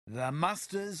The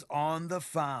Musters on the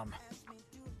Farm.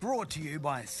 Brought to you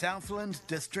by Southland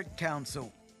District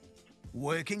Council.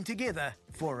 Working together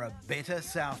for a better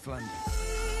Southland.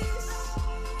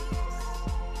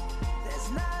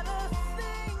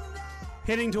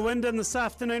 Heading to Wyndham this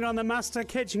afternoon on the muster,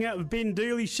 catching up with Ben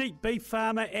Dooley, sheep, beef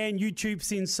farmer and YouTube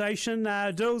sensation.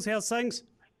 Dools, how's things?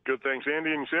 Good, thanks,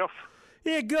 Andy. And yourself?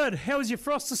 Yeah, good. How was your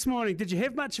frost this morning? Did you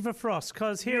have much of a frost?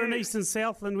 Because here in eastern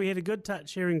Southland we had a good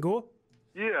touch here in Gore.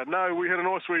 Yeah, no, we had a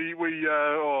nice, we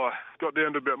got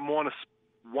down to about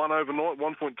 -1 overnight,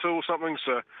 1.2 or something,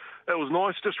 so that was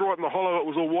nice. Just right in the hollow, it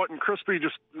was all white and crispy.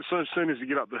 Just as soon as you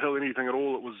get up the hill, anything at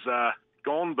all, it was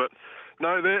gone. But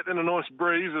no, that and a nice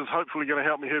breeze is hopefully going to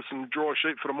help me have some dry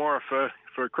sheep for tomorrow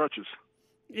for crutches.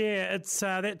 Yeah, it's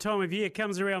that time of year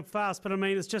comes around fast, but I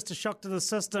mean, it's just a shock to the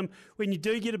system when you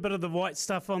do get a bit of the white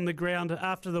stuff on the ground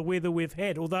after the weather we've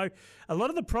had, although a lot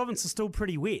of the province is still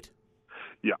pretty wet.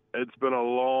 Yeah, it's been a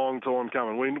long time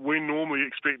coming. We normally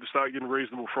expect to start getting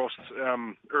reasonable frost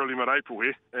early mid-April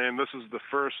here, and this is the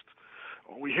first.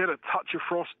 We had a touch of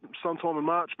frost sometime in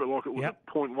March, but like it was at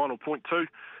 0.1 or 0.2.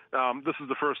 This is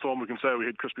the first time we can say we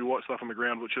had crispy white stuff on the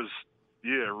ground, which is,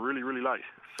 really, really late.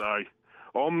 So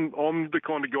I'm the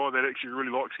kind of guy that actually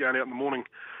really likes going out in the morning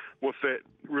with that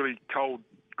really cold,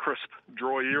 crisp,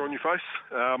 dry air on your face.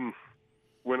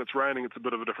 When it's raining, it's a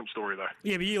bit of a different story, though.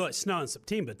 Yeah, but you like snow in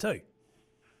September too.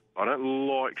 I don't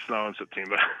like snow in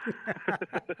September.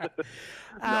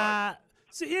 No.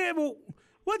 So yeah, well,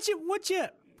 what's your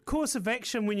course of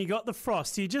action when you got the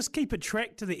frost? Do you just keep a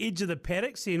track to the edge of the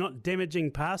paddock so you're not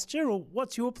damaging pasture, or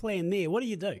what's your plan there? What do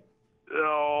you do?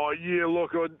 Oh, yeah,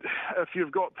 look, if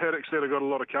you've got paddocks that have got a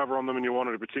lot of cover on them and you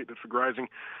wanted to protect it for grazing,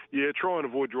 try and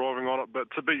avoid driving on it.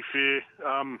 But to be fair,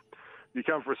 you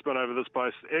come for a spin over this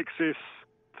place. Access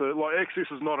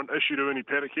is not an issue to any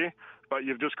paddock here, but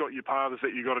you've just got your paths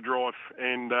that you got to drive.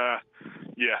 And,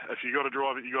 if you got to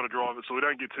drive it, you got to drive it, so we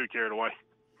don't get too carried away.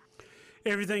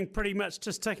 Everything pretty much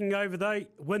just ticking over, though.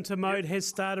 Winter mode has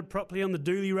started properly on the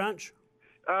Dooley ranch.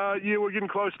 We're getting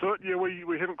close to it. Yeah,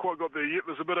 we haven't quite got there yet.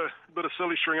 There's a bit of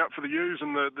silly string up for the ewes,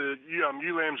 and the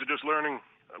ewe lambs are just learning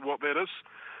what that is.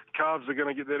 Calves are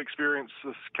going to get that experience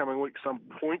this coming week some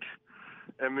point,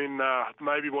 and then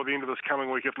maybe by the end of this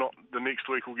coming week, if not the next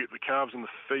week, we'll get the calves in the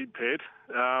feed pad.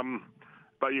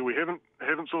 But we haven't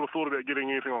sort of thought about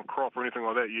getting anything on crop or anything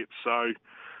like that yet. So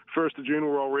 1st of June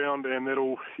will roll round, and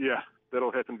that'll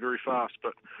happen very fast.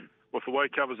 But with the way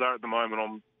covers are at the moment,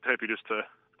 I'm happy just to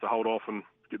hold off and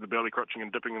get the belly crutching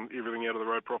and dipping and everything out of the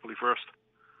road properly first.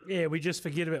 Yeah, we just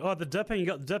forget about the dipping. You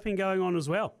got the dipping going on as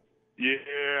well.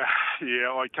 Yeah,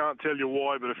 I can't tell you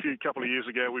why, but a couple of years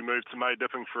ago we moved to May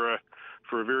dipping for a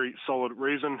very solid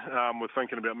reason. We're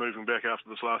thinking about moving back after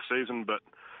this last season, but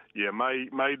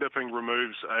May dipping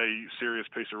removes a serious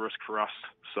piece of risk for us.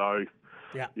 So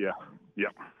yeah.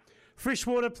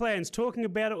 Freshwater plans. Talking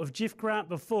about it with Jeff Grant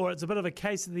before, it's a bit of a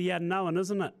case of the unknown,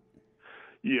 isn't it?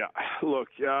 Yeah, look,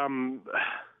 I've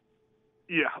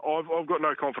got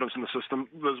no confidence in the system.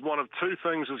 There's one of two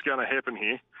things that's going to happen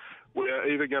here. We're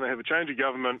either going to have a change of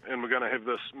government and we're going to have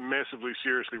this massively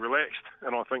seriously relaxed,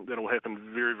 and I think that'll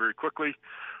happen very, very quickly,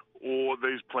 or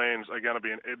these plans are going to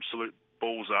be an absolute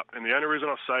balls up. And the only reason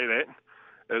I say that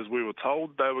is we were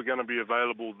told they were going to be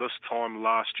available this time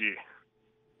last year,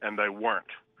 and they weren't.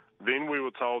 Then we were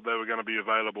told they were going to be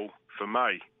available for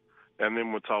May, and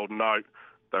then we're told no,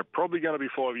 they're probably going to be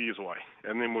 5 years away.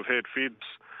 And then we've had feds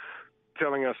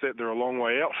telling us that they're a long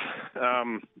way out.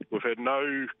 We've had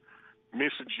no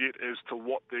message yet as to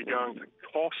what they're going to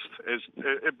cost,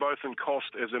 both in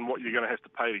cost as in what you're going to have to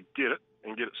pay to get it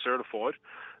and get it certified.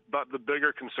 But the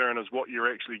bigger concern is what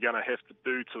you're actually going to have to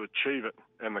do to achieve it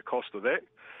and the cost of that.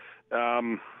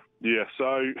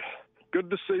 So good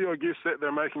to see, I guess, that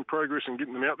they're making progress and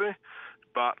getting them out there.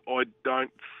 But I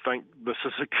don't think this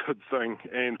is a good thing.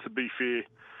 And to be fair,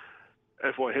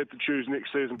 if I had to choose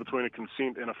next season between a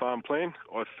consent and a farm plan,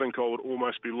 I think I would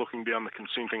almost be looking down the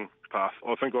consenting path.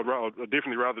 I think I'd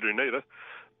definitely rather do neither.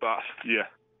 But,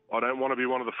 I don't want to be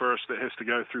one of the first that has to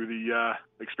go through the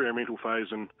experimental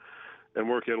phase and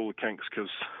work out all the kinks,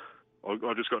 because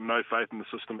I've just got no faith in the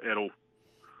system at all.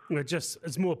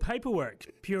 It's more paperwork,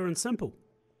 pure and simple.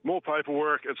 More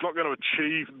paperwork. It's not going to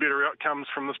achieve better outcomes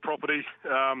from this property.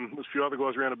 There's a few other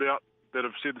guys around about that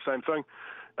have said the same thing.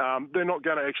 They're not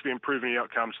going to actually improve any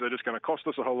outcomes. They're just going to cost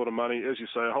us a whole lot of money, as you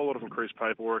say, a whole lot of increased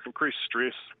paperwork, increased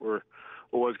stress. We're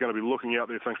always going to be looking out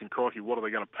there thinking, crikey, what are they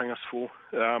going to ping us for?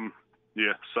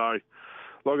 So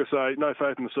like I say, no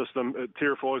faith in the system. It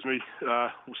terrifies me.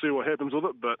 We'll see what happens with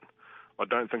it, but I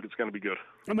don't think it's going to be good.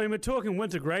 I mean, we're talking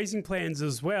winter grazing plans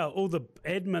as well, all the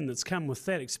admin that's come with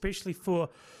that, especially for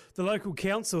the local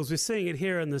councils. We're seeing it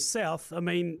here in the south. I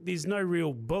mean, there's no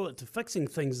real bullet to fixing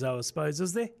things, though, I suppose,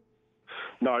 is there?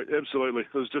 No, absolutely.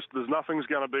 There's nothing's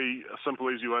going to be a simple,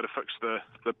 easy way to fix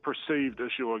the perceived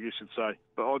issue, I guess you'd say.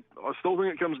 But I still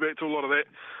think it comes back to a lot of that.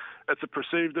 It's a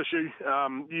perceived issue.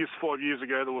 5 years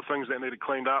ago, there were things that needed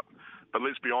cleaned up. But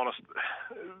let's be honest,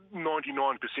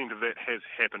 99% of that has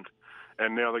happened.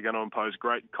 And now they're going to impose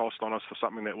great cost on us for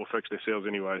something that will fix themselves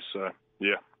anyway. So,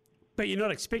 yeah. But you're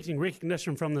not expecting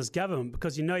recognition from this government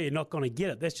because you know you're not going to get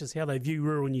it. That's just how they view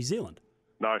rural New Zealand.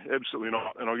 No, absolutely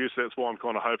not. And I guess that's why I'm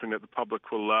kind of hoping that the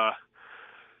public will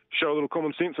show a little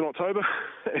common sense in October,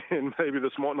 and maybe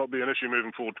this might not be an issue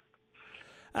moving forward.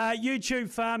 YouTube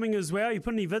farming as well. You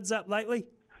put any vids up lately?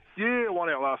 Yeah, one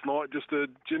out last night. Just a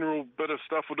general bit of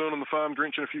stuff we're doing on the farm,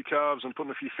 drenching a few calves and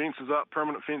putting a few fences up,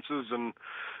 permanent fences. And,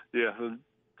 yeah,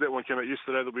 that one came out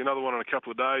yesterday. There'll be another one in a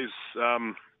couple of days,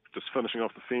 just finishing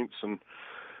off the fence and,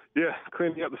 yeah,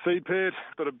 cleaning up the feed pad,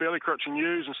 bit of belly crutching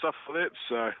ewes and stuff like that.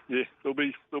 So, yeah, there'll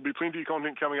be plenty of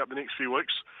content coming up the next few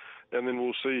weeks, and then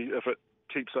we'll see if it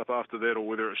keeps up after that or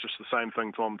whether it's just the same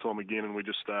thing time and time again and we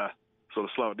just sort of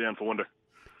slow it down for winter.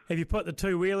 Have you put the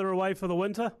two-wheeler away for the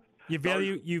winter? You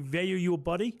value your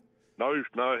body? No, it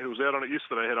was out on it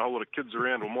yesterday. I had a whole lot of kids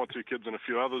around, or my two kids and a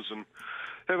few others, and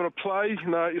having a play.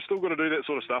 No, you still got to do that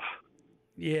sort of stuff.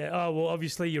 Yeah, oh, well,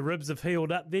 obviously your ribs have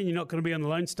healed up then. You're not going to be on the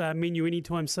Lone Star menu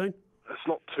anytime soon? It's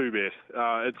not too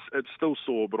bad. It's still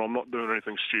sore, but I'm not doing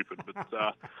anything stupid.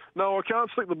 But no, I can't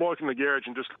stick the bike in the garage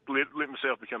and just let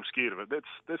myself become scared of it.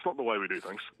 That's not the way we do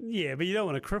things. Yeah, but you don't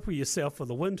want to cripple yourself for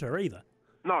the winter either.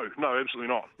 No, absolutely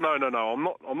not. No, I'm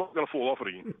not going to fall off it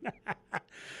again.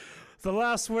 The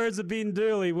last words of Ben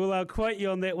Dooley. We'll quote you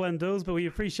on that one, Dools, but we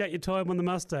appreciate your time on the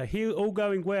muster. Here, all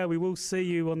going well, we will see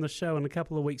you on the show in a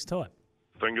couple of weeks' time.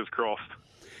 Fingers crossed.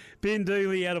 Ben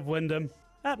Dooley out of Wyndham.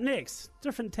 Up next,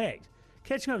 different tact.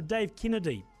 Catching up with Dave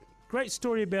Kennedy. Great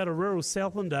story about a rural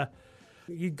Southlander.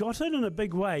 You got it in a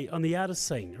big way on the artist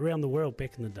scene around the world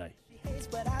back in the day.